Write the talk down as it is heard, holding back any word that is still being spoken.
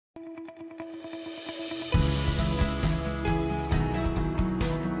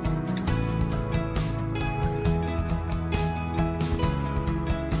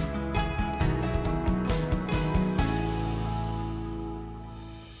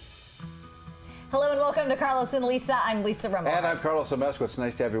Hello and welcome to Carlos and Lisa. I'm Lisa Remillard. And I'm Carlos Amezcua. It's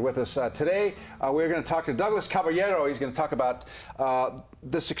nice to have you with us. Today, we're going to talk to Douglas Caballero. He's going to talk about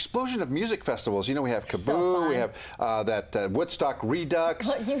this explosion of music festivals. You know, we have Kaboo, we have that Woodstock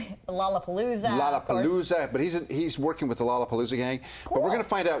Redux. Lollapalooza, but he's working with the Lollapalooza gang. Cool. But we're going to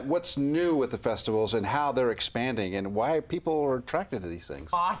find out what's new with the festivals and how they're expanding and why people are attracted to these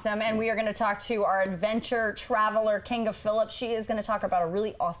things. Awesome. And we are going to talk to our adventure traveler, Kinga Phillips. She is going to talk about a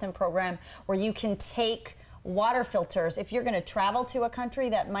really awesome program where you can take water filters. If you're going to travel to a country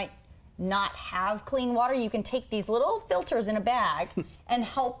that might not have clean water, you can take these little filters in a bag and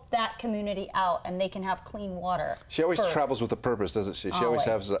help that community out, and they can have clean water. She always travels with a purpose, doesn't she? She always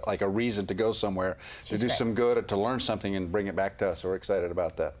has like a reason to go somewhere, to do some good, or to learn something and bring it back to us. So we're excited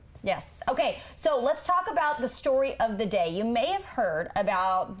about that. Yes. Okay, so let's talk about the story of the day. You may have heard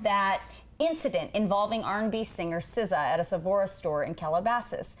about that incident involving R&B singer SZA at a Sephora store in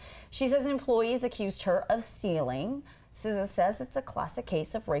Calabasas. She says employees accused her of stealing. SZA says it's a classic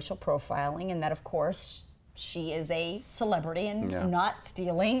case of racial profiling, and that, of course, she is a celebrity and not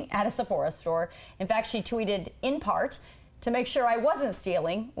stealing at a Sephora store. In fact, she tweeted, in part, to make sure I wasn't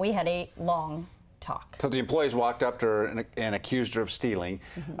stealing, we had a long talk. So the employees walked up to her and accused her of stealing.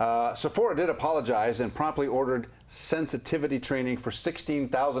 Sephora did apologize and promptly ordered sensitivity training for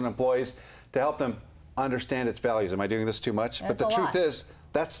 16,000 employees to help them understand its values. Am I doing this too much? That's but the truth is,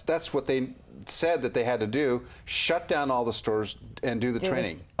 that's what they said that they had to do: shut down all the stores and do the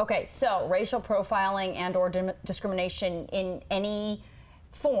training. Okay, so racial profiling and or discrimination in any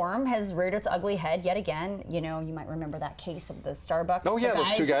form has reared its ugly head yet again. You know, you might remember that case of the Starbucks. Oh yeah,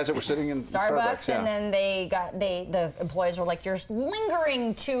 those two guys that were sitting in Starbucks. And then the employees were like, "You're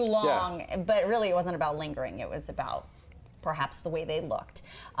lingering too long." Yeah. But really, it wasn't about lingering. It was about perhaps the way they looked.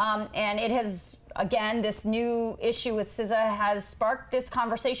 And it has, again, this new issue with SZA has sparked this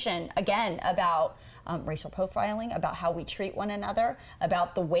conversation again about racial profiling, about how we treat one another,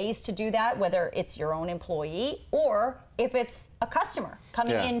 about the ways to do that, whether it's your own employee or if it's a customer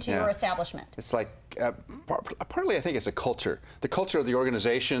coming into your establishment. It's like, partly I think it's a culture. The culture of the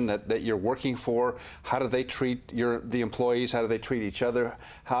organization that you're working for. How do they treat the employees? How do they treat each other?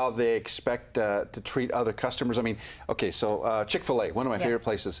 How they expect to treat other customers? I mean, okay, so Chick-fil-A, one of my favorite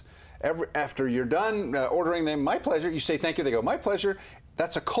places. After you're done ordering them, my pleasure, you say thank you, they go, my pleasure.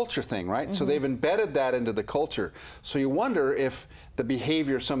 That's a culture thing, right? So they've embedded that into the culture. So you wonder if the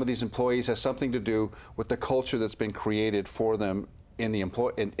behavior of some of these employees has something to do with the culture that's been created for them in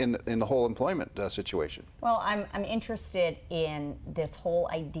the whole employment situation. Well, I'm interested in this whole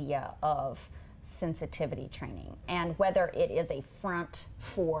idea of sensitivity training and whether it is a front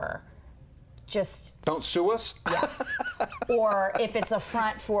for just don't sue us. Yes. Or if it's a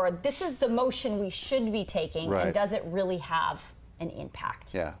front for this is the motion we should be taking, and does it really have an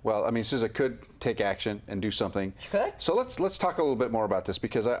impact? Yeah. Well, I mean, SZA could take action and do something. She could. So let's talk a little bit more about this,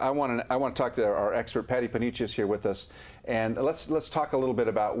 because I want to talk to our expert. Patti Paniccia is here with us, and let's talk a little bit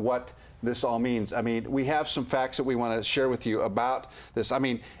about what this all means. I mean, we have some facts that we want to share with you about this. I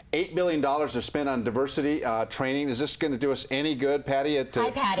mean, $8 billion are spent on diversity training. Is this going to do us any good, Patti,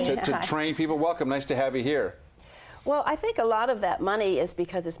 Hi, Patti. to train people? Welcome. Nice to have you here. Well, I think a lot of that money is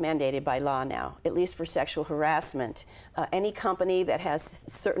because it's mandated by law now, at least for sexual harassment. Any company that has a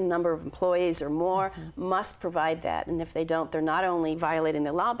certain number of employees or more must provide that. And if they don't, they're not only violating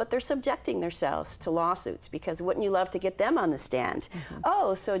the law, but they're subjecting themselves to lawsuits, because wouldn't you love to get them on the stand?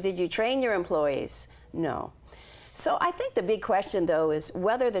 Oh, so did you train your employees? No. So I think the big question, though, is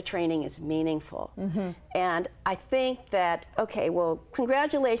whether the training is meaningful. And I think that, okay, well,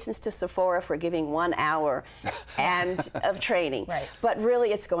 congratulations to Sephora for giving 1 hour of training. But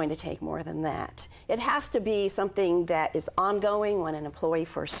really, it's going to take more than that. It has to be something that is ongoing when an employee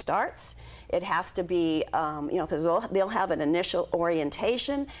first starts. It has to be, you know, they'll have an initial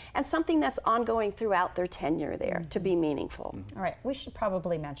orientation and something that's ongoing throughout their tenure there to be meaningful. All right, we should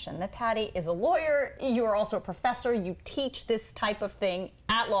probably mention that Patti is a lawyer. You are also a professor. You teach this type of thing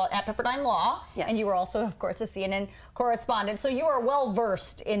at Pepperdine Law. Yes. And you are also, of course, a CNN correspondent. So you are well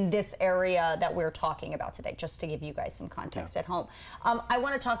versed in this area that we're talking about today, just to give you guys some context at home. I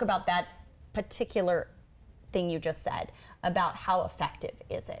want to talk about that particular thing you just said about how effective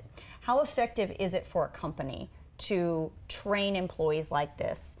is it. How effective is it for a company to train employees like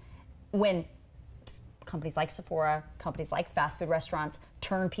this when companies like Sephora, companies like fast food restaurants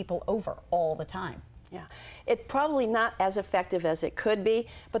turn people over all the time? Yeah, it's probably not as effective as it could be,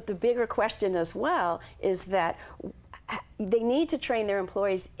 but the bigger question as well is that they need to train their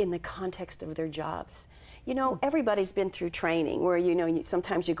employees in the context of their jobs. You know, everybody's been through training where, you know,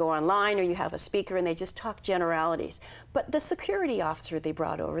 sometimes you go online or you have a speaker and they just talk generalities. But the security officer they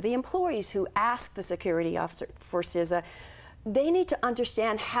brought over, the employees who asked the security officer for CISA, they need to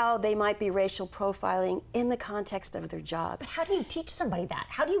understand how they might be racial profiling in the context of their jobs. But how do you teach somebody that?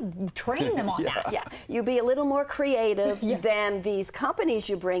 How do you train them on that? Yeah, you be a little more creative than these companies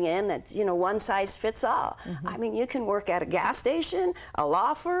you bring in that, you know, one size fits all. I mean, you can work at a gas station, a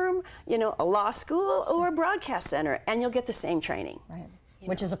law firm, you know, a law school, or a broadcast center, and you'll get the same training. Right.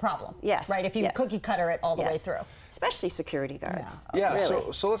 Which is a problem. Yes. Right, if you cookie cutter it all the way through. Especially security guards. Yeah,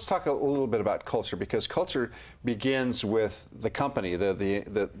 really. so let's talk a little bit about culture, because culture begins with the company,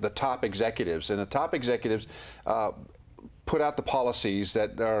 the top executives. And the top executives put out the policies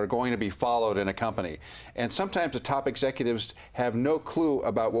that are going to be followed in a company. And sometimes the top executives have no clue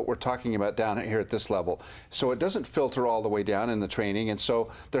about what we're talking about down here at this level. So it doesn't filter all the way down in the training. And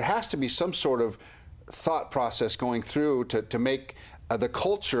so there has to be some sort of thought process going through to make the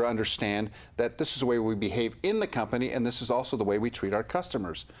culture understand that this is the way we behave in the company, and this is also the way we treat our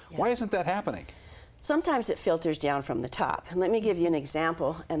customers. Why isn't that happening? Sometimes it filters down from the top. And let me give you an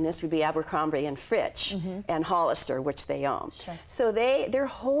example, and this would be Abercrombie and Fitch and Hollister, which they own. So their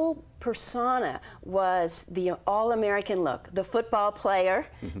whole persona was the all-American look, the football player,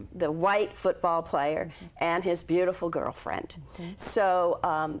 the white football player, and his beautiful girlfriend. So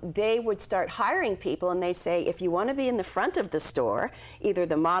they would start hiring people, and they say, if you want to be in the front of the store, either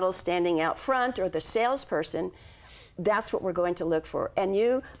the model standing out front or the salesperson, that's what we're going to look for. And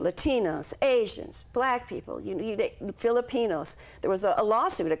you, Latinos, Asians, black people, you Filipinos, there was a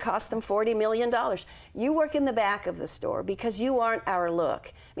lawsuit, it cost them $40 million. You work in the back of the store because you aren't our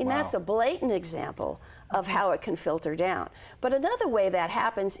look. I mean, that's a blatant example of how it can filter down. But another way that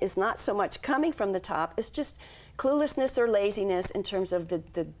happens is not so much coming from the top, it's just cluelessness or laziness in terms of the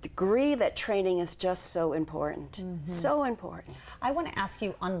degree that training is just so important. So important. I want to ask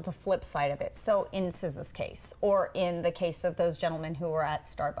you on the flip side of it. So in CISA's case, or in the case of those gentlemen who were at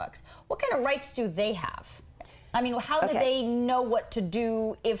Starbucks, what kind of rights do they have? I mean, how do they know what to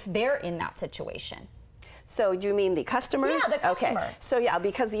do if they're in that situation? So do you mean the customers? Yeah, the customer. Okay. So yeah,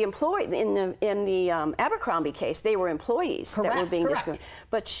 because the employee in the Abercrombie case, they were employees that were being discriminated.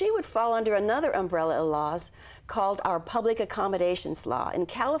 But she would fall under another umbrella of laws called our Public Accommodations Law. In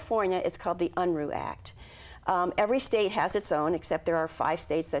California, it's called the UNRU Act. Every state has its own, except there are 5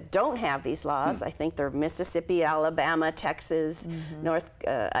 states that don't have these laws. I think they're Mississippi, Alabama, Texas,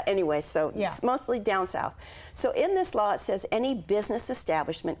 anyway, so it's mostly down south. So in this law, it says any business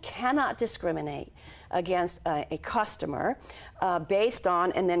establishment cannot discriminate against a customer based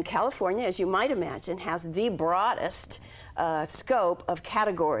on, and then California, as you might imagine, has the broadest scope of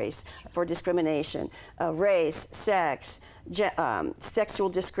categories for discrimination: race, sex, sexual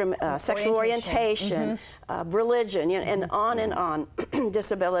orientation, religion, and on,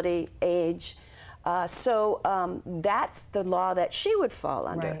 disability, age. So that's the law that she would fall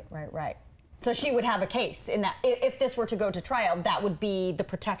under. Right. So she would have a case in that. If this were to go to trial, that would be the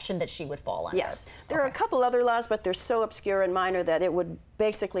protection that she would fall under. Yes. There are a couple other laws, but they're so obscure and minor that it would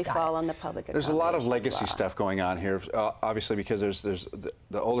basically fall on the public. There's a lot of legacy stuff going on here, obviously, because there's the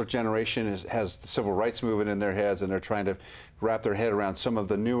older generation has the civil rights movement in their heads, and they're trying to wrap their head around some of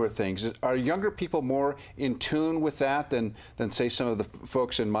the newer things. Are younger people more in tune with that than say, some of the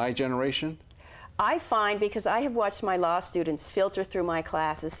folks in my generation? I find, because I have watched my law students filter through my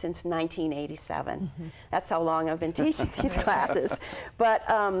classes since 1987. That's how long I've been teaching these classes. But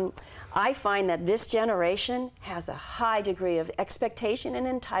I find that this generation has a high degree of expectation and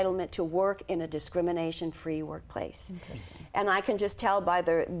entitlement to work in a discrimination-free workplace. And I can just tell by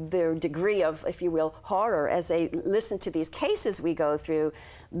their degree of, if you will, horror as they listen to these cases we go through,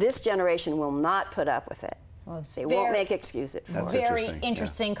 this generation will not put up with it. Well, they won't make excuses for it. Very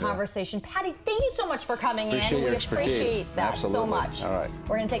interesting conversation. Patti, thank you so much for coming in. We appreciate that so much. All right.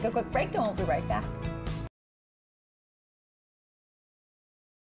 We're going to take a quick break and we'll be right back.